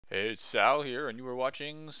Hey, it's Sal here, and you were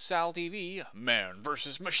watching SalTV, Man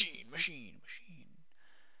versus Machine, Machine, Machine.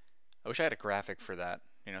 I wish I had a graphic for that,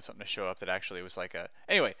 something to show up that actually was like a...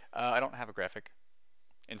 Anyway, I don't have a graphic.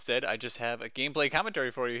 Instead, I just have a gameplay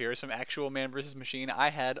commentary for you here, some actual Man versus Machine. I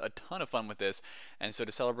had a ton of fun with this, and so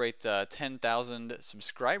to celebrate 10,000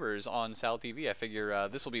 subscribers on SalTV, I figure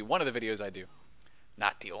this will be one of the videos I do.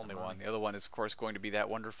 Not the only one. The other one is, of course, going to be that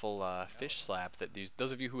wonderful fish slap that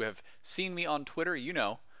those of you who have seen me on Twitter, you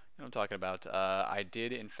know what I'm talking about. I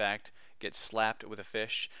did, in fact, get slapped with a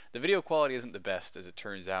fish. The video quality isn't the best, as it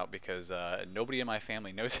turns out, because nobody in my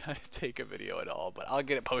family knows how to take a video at all. But I'll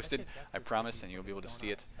get it posted, I promise, and you'll be able to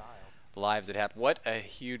see it live as it happens. What a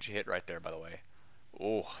huge hit right there, by the way.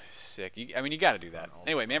 Oh, sick. I mean, you got to do that.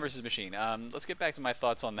 Anyway, Man vs. Machine. Let's get back to my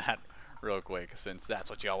thoughts on that real quick, since that's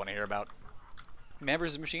what y'all want to hear about. Man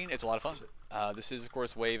vs. Machine, it's a lot of fun. This is, of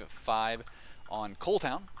course, Wave 5 on Coal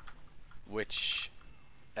Town, which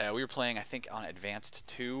we were playing, I think, on Advanced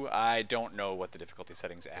 2. I don't know what the difficulty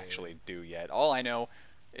settings actually do yet. All I know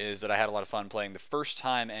is that I had a lot of fun playing the first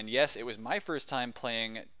time, and yes, it was my first time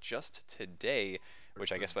playing just today,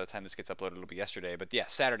 which I guess by the time this gets uploaded, it'll be yesterday. But yeah,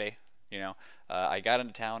 Saturday, I got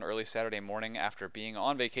into town early Saturday morning after being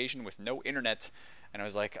on vacation with no internet. And I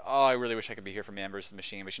was like, oh, I really wish I could be here for Man vs.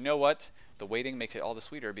 Machine. But you know what? The waiting makes it all the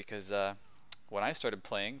sweeter because when I started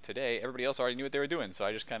playing today, everybody else already knew what they were doing. So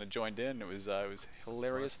I just kind of joined in. It was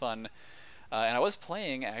hilarious fun. And I was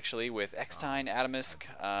playing, actually, with Xtine, Atomisk,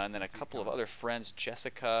 and then a couple of other friends,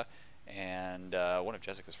 Jessica, and one of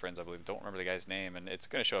Jessica's friends, I believe. Don't remember the guy's name. And it's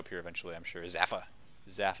going to show up here eventually, I'm sure. Zaffa.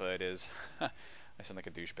 Zaffa it is. I sound like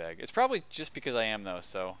a douchebag. It's probably just because I am, though.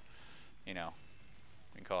 So, we can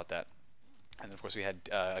call it that. And then, of course, we had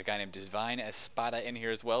a guy named Divine Espada in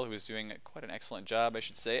here as well, who was doing quite an excellent job, I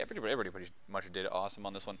should say. Everybody pretty much did awesome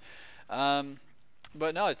on this one.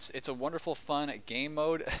 But no, it's a wonderful, fun game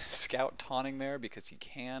mode. Scout taunting there because he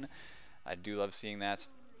can. I do love seeing that.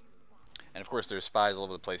 And, of course, there's spies all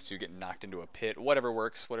over the place, too, getting knocked into a pit. Whatever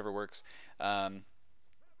works, whatever works.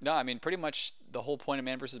 No, I mean, pretty much the whole point of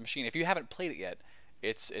Man vs. Machine, if you haven't played it yet,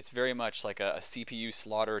 it's very much like a CPU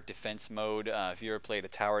slaughter defense mode. If you ever played a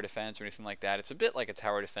tower defense or anything like that, it's a bit like a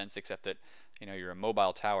tower defense, except that you're a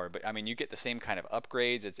mobile tower. But I mean, you get the same kind of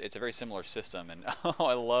upgrades. It's a very similar system, and oh,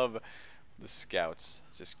 I love the scouts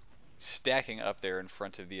just stacking up there in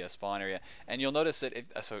front of the spawn area. And you'll notice that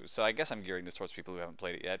so I guess I'm gearing this towards people who haven't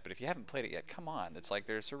played it yet. But if you haven't played it yet, come on! It's like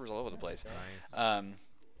there's servers all over the place.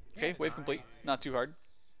 Okay, wave complete. Not too hard.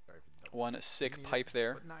 One sick pipe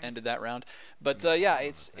there, ended that round. But yeah,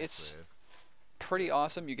 it's pretty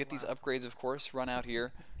awesome. You get these upgrades, of course, run out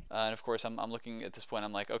here. And of course, I'm looking at this point,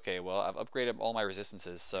 I'm like, okay, well, I've upgraded all my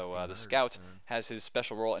resistances, so the scout has his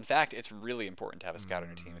special role. In fact, it's really important to have a scout on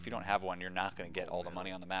your team. If you don't have one, you're not going to get all the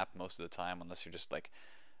money on the map most of the time, unless you're just like,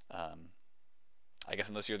 I guess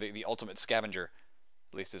unless you're the ultimate scavenger,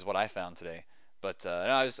 at least is what I found today. But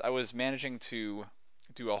no, I was managing to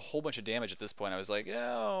do a whole bunch of damage at this point. I was like, maybe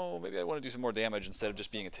I want to do some more damage instead of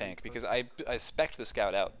just being a tank, because I spec'd the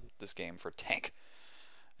scout out this game for tank,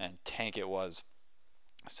 and tank it was.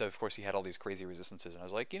 So of course he had all these crazy resistances, and I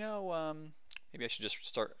was like, maybe I should just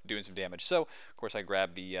start doing some damage. So of course I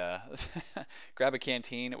grabbed the grab a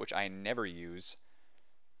canteen, which I never use.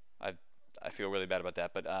 I feel really bad about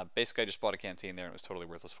that, but basically I just bought a canteen there and it was totally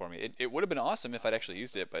worthless for me. It would have been awesome if I'd actually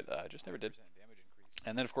used it, but I just never did.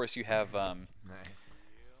 And then of course you have Nice.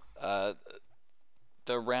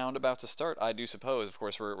 the round about to start, I do suppose. Of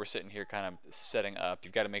course, we're sitting here kind of setting up.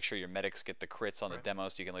 You've got to make sure your medics get the crits on the demo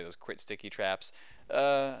so you can lay those crit sticky traps.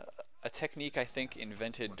 A technique, I think,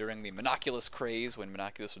 invented during the Monoculus craze, when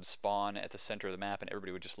Monoculus would spawn at the center of the map and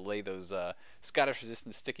everybody would just lay those Scottish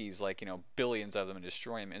resistant stickies, like, billions of them, and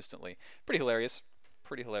destroy them instantly. Pretty hilarious.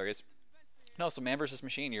 Pretty hilarious. No, so Man vs.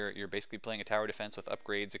 Machine, you're basically playing a tower defense with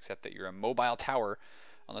upgrades, except that you're a mobile tower,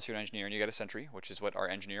 unless you're an engineer and you got a sentry, which is what our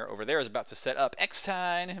engineer over there is about to set up.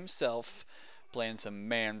 Xtine himself, playing some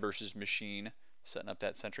Man vs. Machine, setting up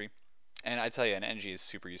that sentry. And I tell you, an NG is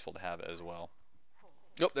super useful to have as well.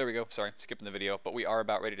 Oh, there we go. Sorry, skipping the video. But we are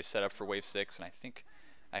about ready to set up for Wave 6, and I think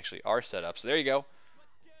actually are set up. So there you go.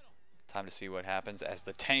 Time to see what happens as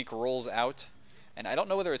the tank rolls out. And I don't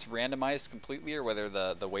know whether it's randomized completely or whether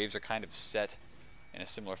the waves are kind of set in a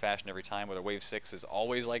similar fashion every time, whether Wave 6 is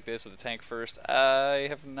always like this with the tank first. I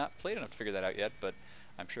have not played enough to figure that out yet, but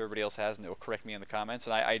I'm sure everybody else has, and they'll correct me in the comments.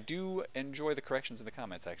 And I do enjoy the corrections in the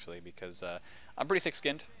comments, actually, because I'm pretty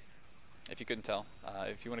thick-skinned, if you couldn't tell.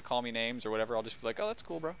 If you want to call me names or whatever, I'll just be like, oh, that's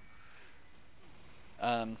cool, bro.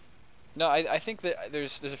 No, I think that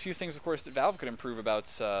there's a few things, of course, that Valve could improve about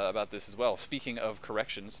this as well. Speaking of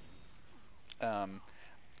corrections,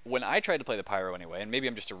 when I tried to play the Pyro anyway, and maybe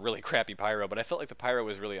I'm just a really crappy Pyro, but I felt like the Pyro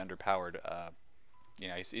was really underpowered. You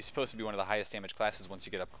know, he's supposed to be one of the highest damage classes once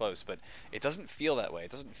you get up close, but it doesn't feel that way. It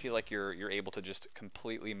doesn't feel like you're able to just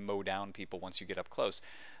completely mow down people once you get up close.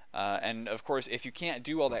 And of course, if you can't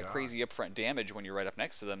do all that crazy upfront damage when you're right up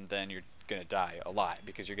next to them, then you're gonna die a lot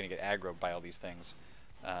because you're gonna get aggroed by all these things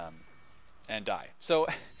and die. So,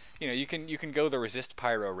 you know, you can go the resist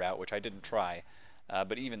Pyro route, which I didn't try,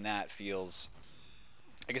 but even that feels,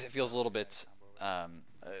 I guess it feels a little bit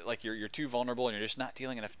like you're too vulnerable and you're just not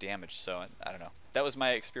dealing enough damage. So I don't know. That was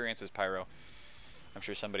my experience as Pyro. I'm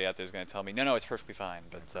sure somebody out there is going to tell me, no, it's perfectly fine.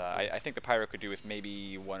 But I think the Pyro could do with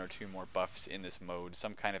maybe 1 or 2 more buffs in this mode,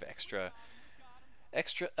 some kind of extra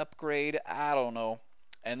upgrade. I don't know.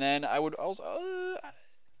 And then I would also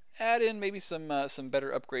add in maybe some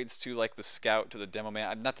better upgrades to like the Scout, to the Demo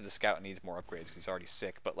Man. Not that the Scout needs more upgrades because he's already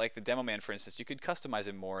sick, but like the Demo Man, for instance, you could customize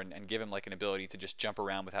him more and give him like an ability to just jump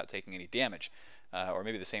around without taking any damage, or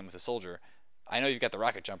maybe the same with the Soldier. I know you've got the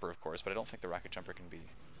Rocket Jumper, of course, but I don't think the Rocket Jumper can be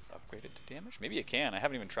upgraded to damage. Maybe it can. I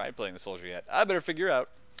haven't even tried playing the Soldier yet. I better figure out.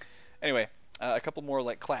 Anyway, a couple more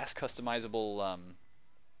like class customizable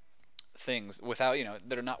things without, you know,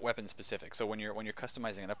 that are not weapon specific. So when you're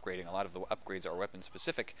customizing and upgrading, a lot of the upgrades are weapon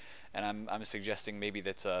specific, and I'm suggesting maybe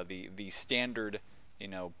that the standard, you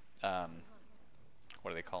know,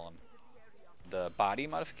 what do they call them? The body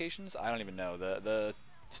modifications? I don't even know. The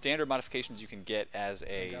standard modifications you can get as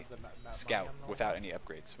a Scout without any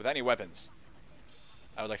upgrades, without any weapons.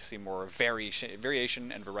 I would like to see more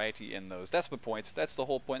variation and variety in those. That's my point. That's the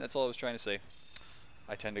whole point. That's all I was trying to say.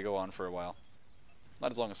 I tend to go on for a while.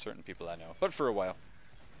 Not as long as certain people I know, but for a while.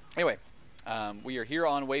 Anyway, we are here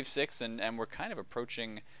on Wave 6, and we're kind of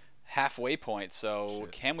approaching halfway point, so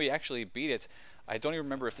can we actually beat it? I don't even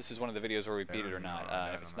remember if this is one of the videos where we beat it or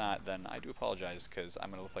not. If it's not, then I do apologize, because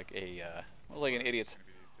I'm going to look like an idiot.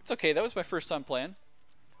 It's okay, that was my first time playing,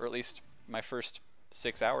 or at least my first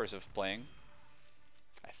 6 hours of playing.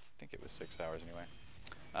 I think it was 6 hours anyway.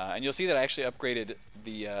 And you'll see that I actually upgraded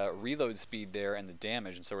the reload speed there and the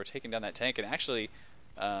damage, and so we're taking down that tank, and actually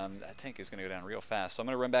that tank is going to go down real fast. So I'm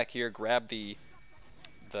going to run back here, grab the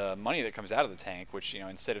money that comes out of the tank, which, you know,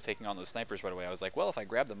 instead of taking on those snipers right away, I was like, well, if I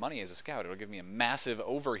grab the money as a Scout, it'll give me a massive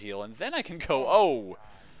overheal, and then I can go, oh,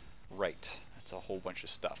 right, that's a whole bunch of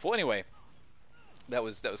stuff. Well, anyway, that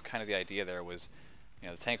was kind of the idea there was, you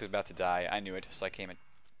know, the tank was about to die. I knew it, so I came and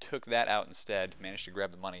took that out instead, managed to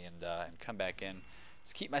grab the money and come back in.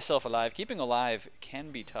 Just keep myself alive. Keeping alive can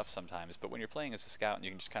be tough sometimes, but when you're playing as a Scout and you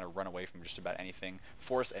can just kind of run away from just about anything,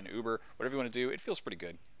 Force and Uber, whatever you want to do, it feels pretty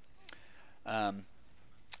good.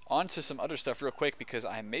 On to some other stuff real quick, because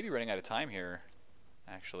I may be running out of time here,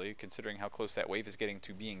 actually, considering how close that wave is getting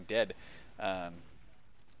to being dead. I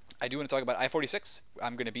do want to talk about I-46.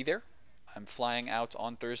 I'm going to be there. I'm flying out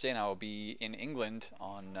on Thursday, and I will be in England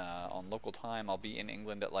on local time. I'll be in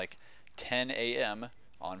England at like 10 a.m.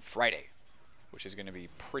 on Friday, which is going to be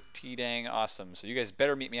pretty dang awesome. So you guys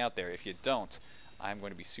better meet me out there. If you don't, I'm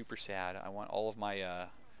going to be super sad. I want all of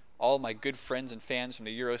my good friends and fans from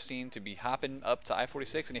the Euro scene to be hopping up to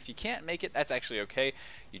I-46, and if you can't make it, that's actually okay.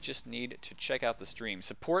 You just need to check out the stream.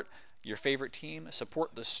 Support your favorite team.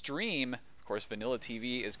 Support the stream. Of course,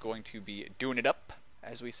 VanillaTV is going to be doing it up,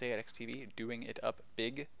 as we say at XTV, doing it up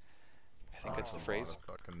big. I think that's the phrase.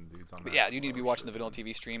 But yeah, you need to be watching the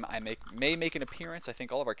VanillaTV stream. I may make an appearance. I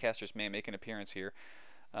think all of our casters may make an appearance here.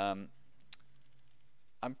 I'm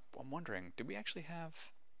wondering, did we actually have...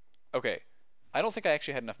 Okay, I don't think I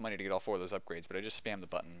actually had enough money to get all 4 of those upgrades, but I just spammed the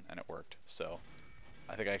button and it worked. So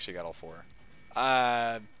I think I actually got all 4.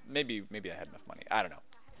 Maybe I had enough money. I don't know.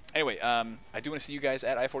 Anyway, I do want to see you guys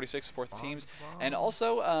at I-46, support the teams. And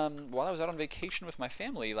also, while I was out on vacation with my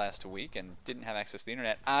family last week and didn't have access to the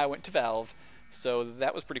internet, I went to Valve, so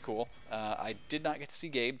that was pretty cool. I did not get to see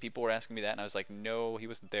Gabe. People were asking me that, and I was like, no, he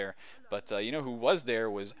wasn't there. But you know who was there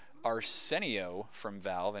was Arsenio from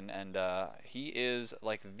Valve, and he is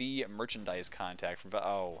like the merchandise contact from Valve.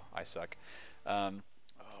 Oh, I suck.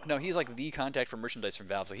 No, he's like the contact for merchandise from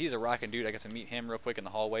Valve, so he's a rockin' dude. I got to meet him real quick in the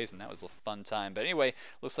hallways, and that was a fun time. But anyway,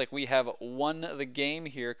 looks like we have won the game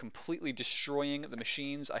here, completely destroying the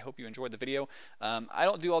machines. I hope you enjoyed the video. I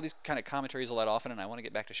don't do all these kind of commentaries all that often, and I want to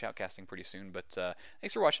get back to shoutcasting pretty soon, but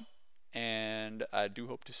thanks for watching, and I do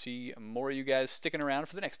hope to see more of you guys sticking around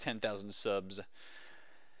for the next 10,000 subs.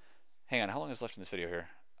 Hang on, how long is left in this video here?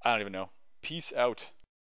 I don't even know. Peace out.